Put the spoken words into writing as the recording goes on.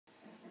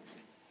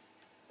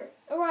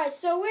Alright,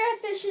 so we're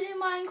fishing in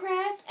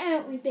Minecraft,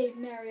 aren't we, Baby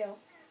Mario?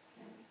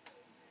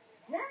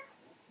 Yeah.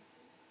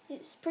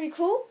 It's pretty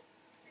cool.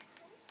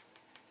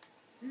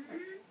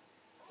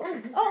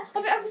 Mm-hmm. Oh,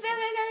 I found a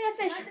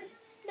fish.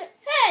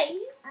 Hey,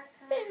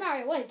 Baby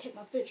Mario, why did you take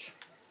my fish?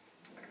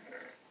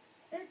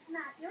 It's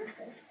not your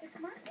fish, it's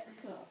my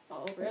fish.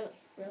 Oh, really?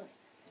 Really?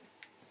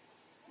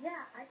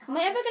 Yeah, Am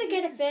I ever gonna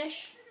get a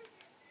fish?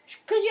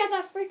 Because you have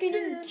that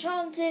freaking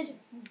enchanted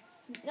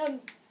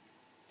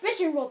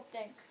fishing rod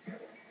thing.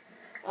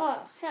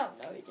 Oh, hell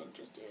no, you didn't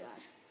just do that.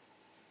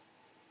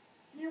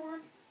 You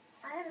want?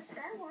 I have a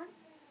spare one.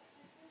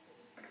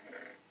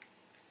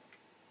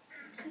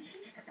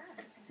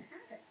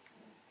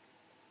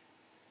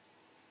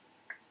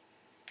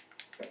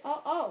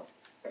 Oh,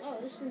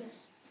 this is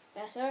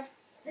better.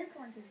 This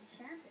one's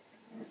enchanted.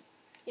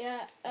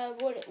 Yeah,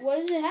 what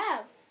does it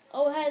have?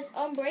 Oh, it has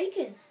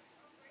unbreaking.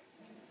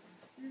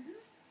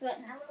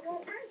 But, Now it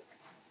won't break.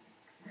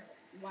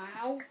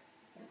 wow.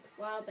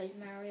 Wow, Baby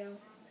Mario.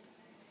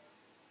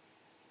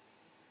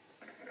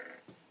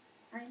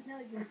 I know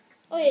you.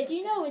 Oh yeah, do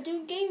you know we're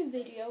doing gaming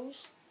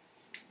videos?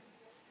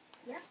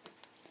 Yeah.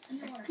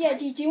 Yeah,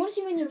 do you want to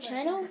see my new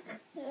channel?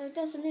 I've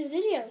done some new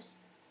videos.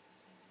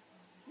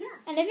 Yeah.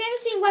 And have you ever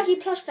seen Wacky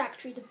Plush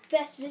Factory, the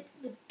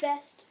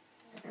best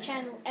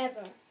channel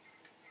ever?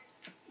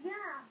 Yeah,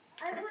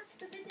 I watch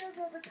the videos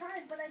all the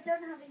time, but I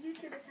don't have a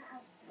YouTube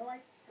account. So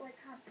I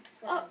can't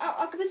subscribe.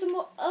 I could put some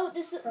more. Oh,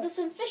 there's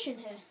some fish in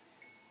here.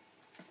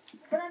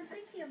 But I'm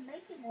thinking of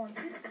making one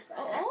to subscribe.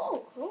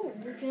 Oh, cool.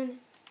 We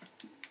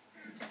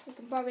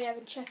can probably have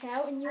a check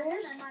out in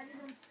yours. And then I might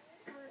even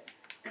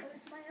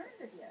post my own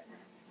videos.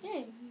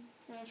 Yeah,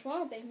 that's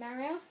well, Baby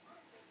Mario.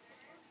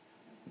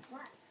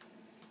 What?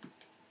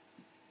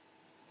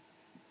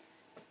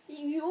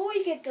 You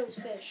always get those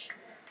fish.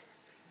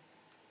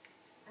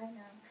 I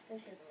know,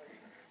 fish are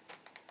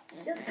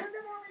delicious. Just put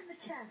them all in the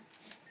chest.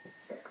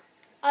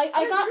 I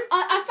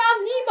found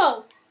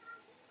Nemo.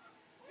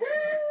 Woo,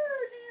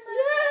 Nemo!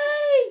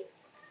 Yay!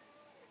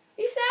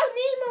 We found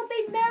Nemo,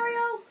 Baby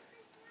Mario.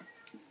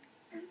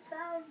 We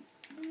found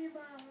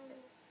Nemo.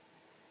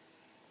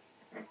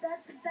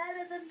 That's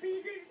better than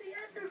beating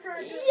the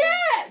Enterprise.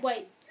 Yeah.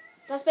 Wait,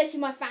 that's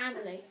basically my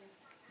family.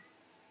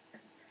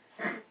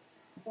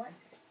 What?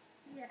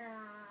 Yeah,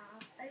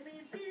 I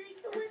mean beating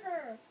the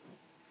Wither.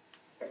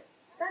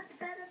 That's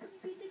better than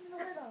beating the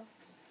Wither.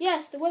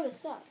 Yes, the weather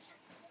sucks.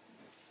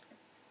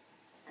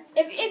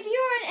 If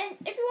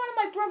you're one of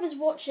my brothers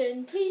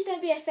watching, please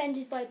don't be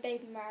offended by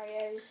Baby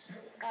Mario's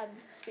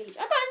speech.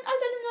 I got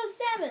another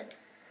salmon.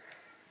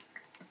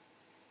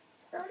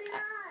 So did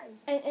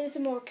I. And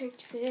some more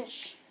cooked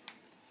fish.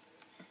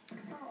 Oh,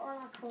 all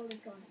our coal is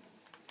gone.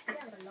 We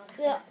have a lot of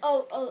Yeah. fish.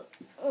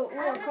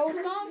 Our coal's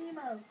gone.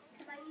 Nemo.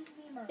 Can I eat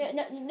Nemo? Yeah.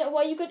 No.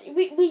 Well, you could.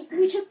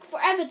 We took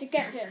forever to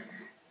get him.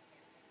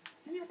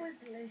 It was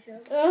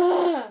delicious.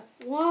 Ugh.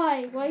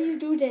 Why? Why do you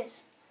do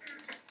this?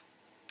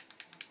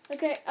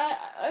 Okay.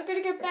 I'm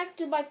gonna get back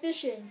to my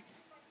fishing.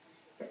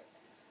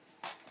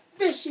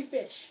 Fishy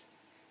fish.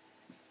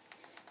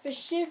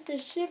 Fishy. Go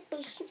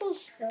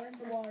in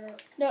the water.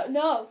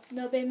 No,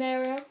 Baby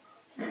Mario.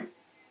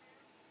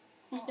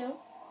 Please no.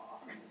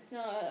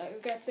 No, I'm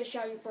gonna fish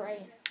out your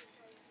brain.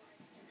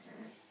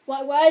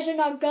 Why is there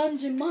not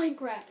guns in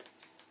Minecraft?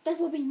 That's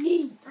what we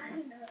need. I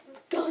know.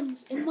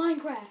 Guns in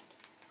Minecraft.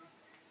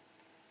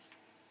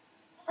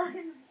 I'm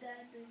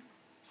standing.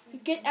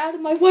 Get out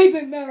of my way,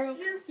 Baby Mario.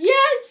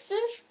 Yes,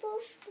 fish.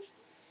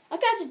 I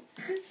got to.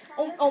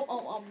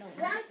 Oh, no.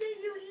 Why did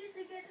you eat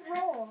to get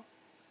raw?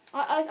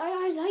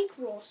 I like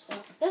raw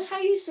stuff. That's how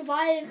you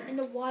survive in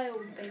the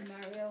wild, Baby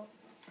Mario.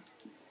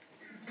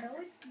 No,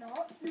 it's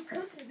not. You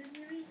cook it and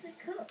you eat it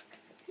cooked.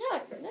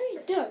 No,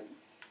 you don't.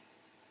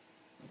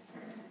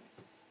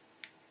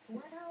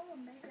 Well,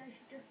 maybe I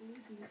should just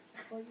leave you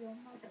for your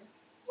mother.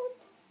 What?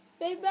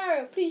 Baby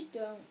Mario, please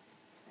don't.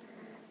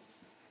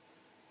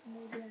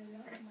 Maybe I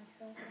love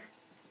myself.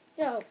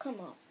 Yo, come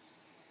on.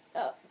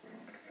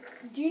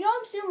 Do you know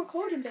I'm still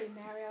recording, Baby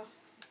Mario?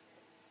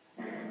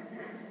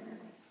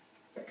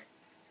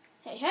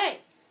 Hey,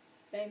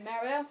 Baby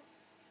Mario.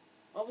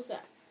 What was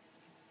that?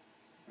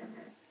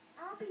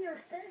 I'll be your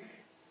fish.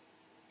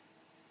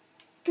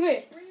 Come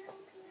here. Real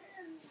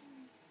twins.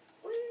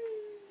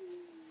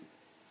 Whee!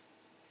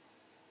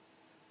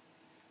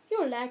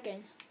 You're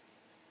lagging.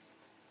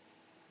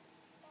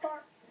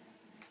 Bark.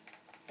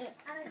 And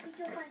I think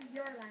you'll find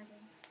you're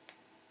lagging.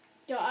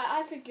 Yo,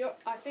 I think you're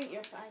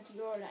fine.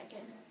 You're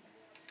lagging.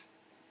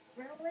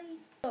 Really?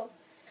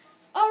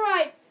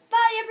 Alright,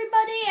 bye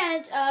everybody,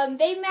 and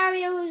Baby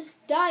Mario's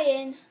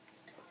dying.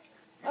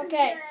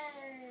 Okay.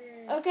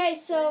 Yay! Okay,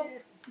 so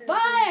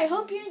bye. I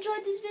hope you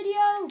enjoyed this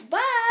video.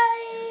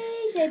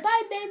 Bye. Say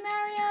bye, Baby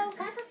Mario.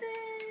 Papa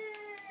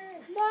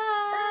Fish!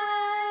 Bye.